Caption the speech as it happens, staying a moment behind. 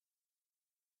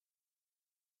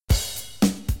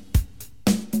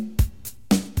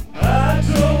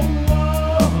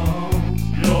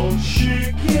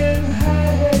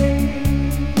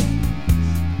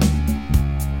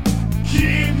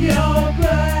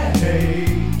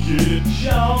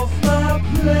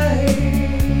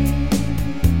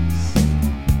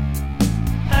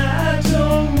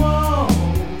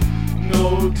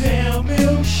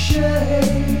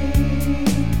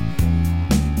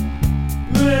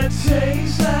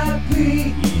tastes like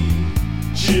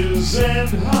peaches and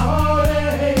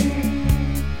heartache.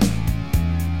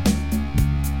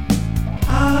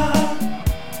 I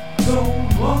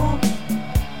don't want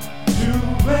to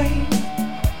rain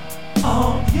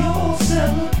on your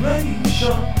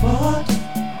celebration, but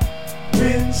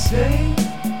Wednesday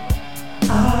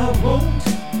I won't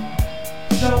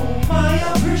show my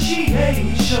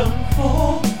appreciation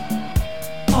for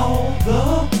all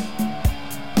the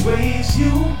ways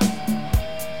you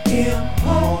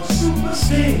impose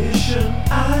superstition.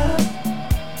 I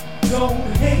don't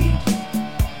hate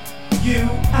you,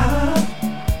 I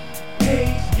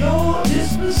hate your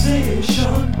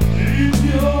disposition. Keep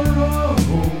your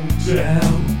own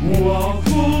damn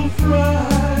waffle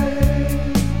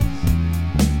fries,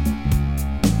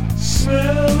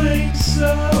 smelling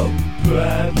so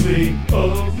badly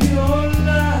of your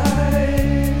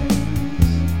lies.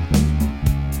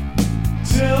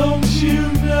 Don't you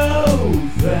know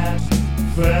that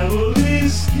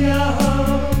families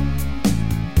come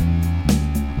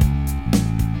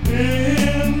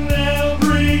in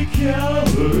every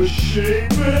color,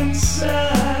 shape, and size?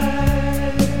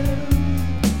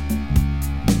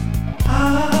 I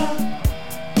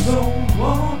don't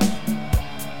want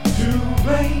to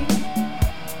rain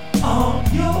on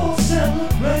your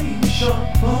celebration,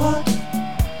 but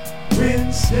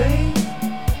Wednesday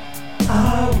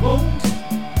I won't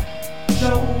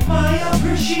show my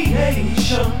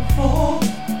appreciation for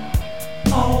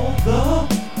all the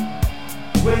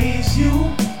ways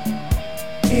you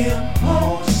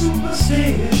impose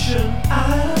superstition.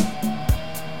 I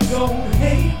don't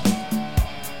hate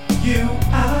you,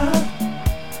 I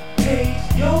hate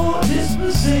your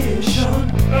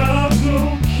disposition. I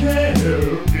don't care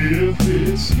if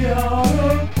it's got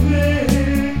a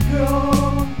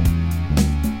pickle,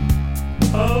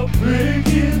 a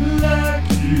bigot like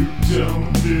you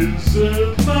don't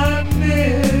deserve my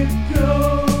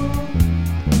nickel.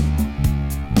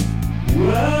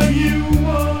 Why you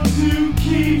want to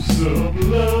keep some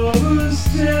lovers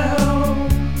down?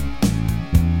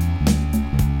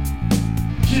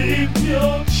 Keep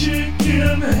your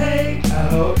chicken hate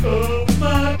out of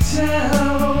my town.